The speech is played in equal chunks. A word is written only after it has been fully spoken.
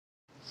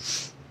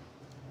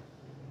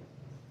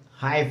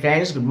Hi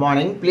friends, good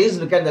morning. Please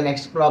look at the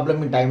next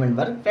problem in time and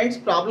work. Friends,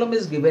 problem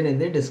is given in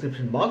the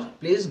description box.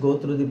 Please go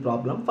through the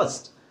problem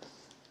first.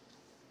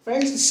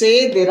 Friends,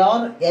 say there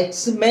are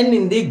X men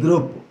in the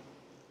group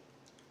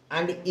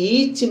and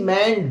each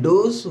man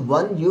does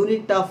 1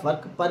 unit of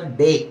work per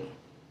day.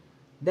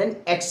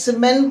 Then X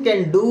men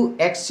can do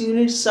X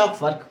units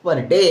of work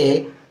per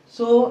day.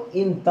 So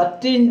in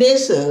 13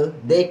 days,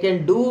 they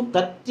can do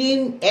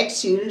 13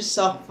 X units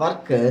of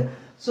work.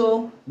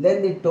 So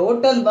then the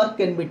total work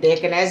can be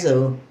taken as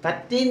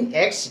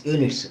 13x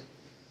units.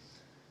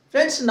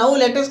 Friends, now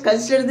let us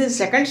consider the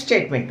second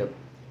statement.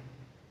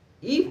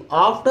 If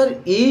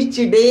after each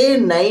day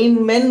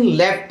 9 men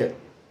left,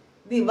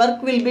 the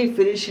work will be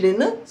finished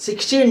in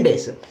 16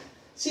 days.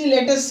 See,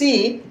 let us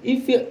see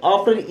if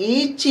after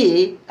each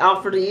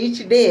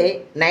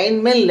day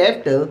 9 men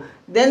left,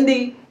 then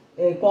the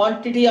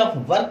quantity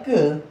of work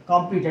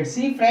completed.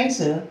 See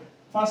friends,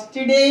 First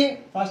day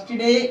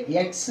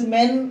X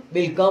men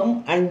will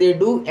come and they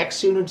do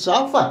X units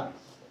of work.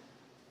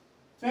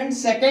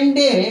 Friends, second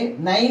day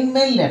 9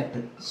 men left.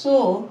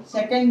 So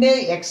second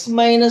day X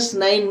minus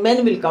 9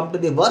 men will come to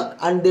the work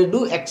and they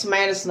do X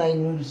minus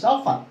 9 units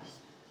of work.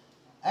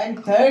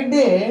 And third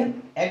day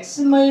X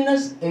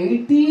minus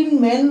 18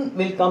 men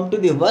will come to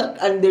the work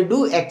and they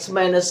do X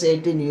minus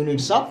 18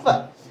 units of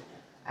work.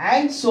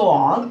 And so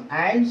on.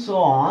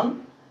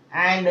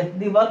 And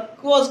the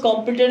work was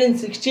completed in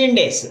 16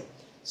 days.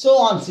 So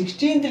on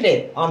 16th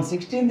day,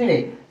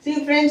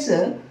 see friends,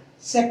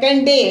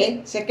 second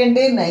day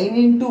 9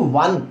 into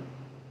 1,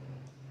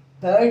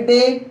 third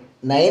day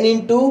 9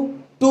 into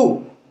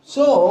 2.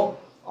 So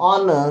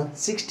on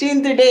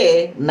 16th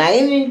day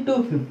 9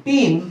 into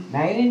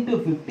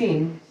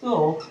 15,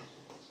 so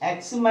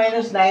X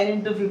minus 9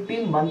 into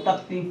 15,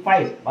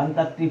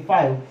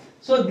 135.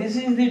 So this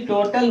is the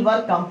total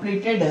work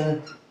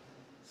completed.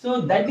 So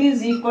that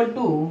is equal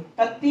to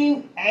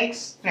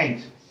 13x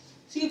friends.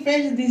 See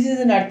friends, this is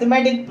an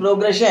arithmetic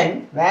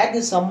progression where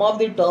the sum of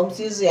the terms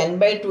is n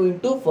by 2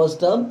 into first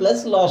term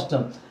plus last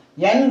term.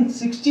 N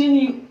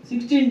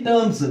 16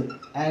 terms,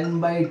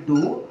 n by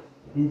 2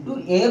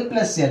 into a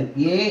plus l,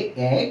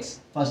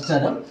 ax first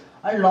term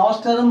and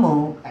last term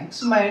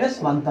x minus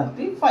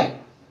 135.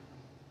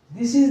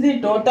 This is the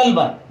total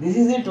work.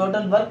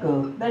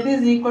 That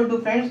is equal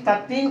to friends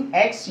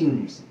 13x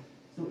units.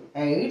 So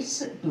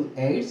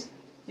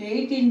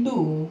 8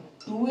 into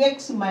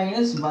 2x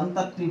minus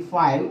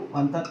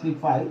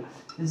 135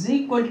 is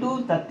equal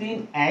to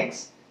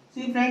 13x.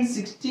 See friends,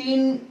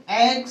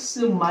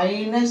 16x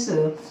minus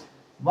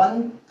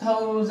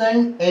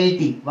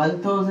 1080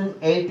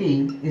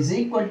 is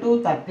equal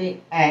to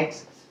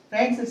 30x.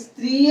 Friends,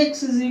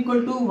 3x is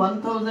equal to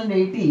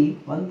 1080.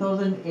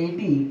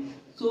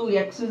 So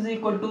x is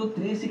equal to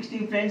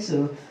 360 friends.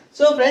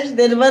 So friends,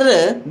 there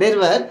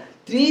were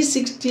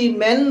 360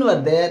 men were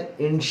there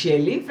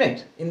initially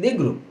friends in the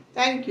group.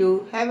 Thank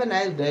you. Have a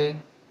nice day.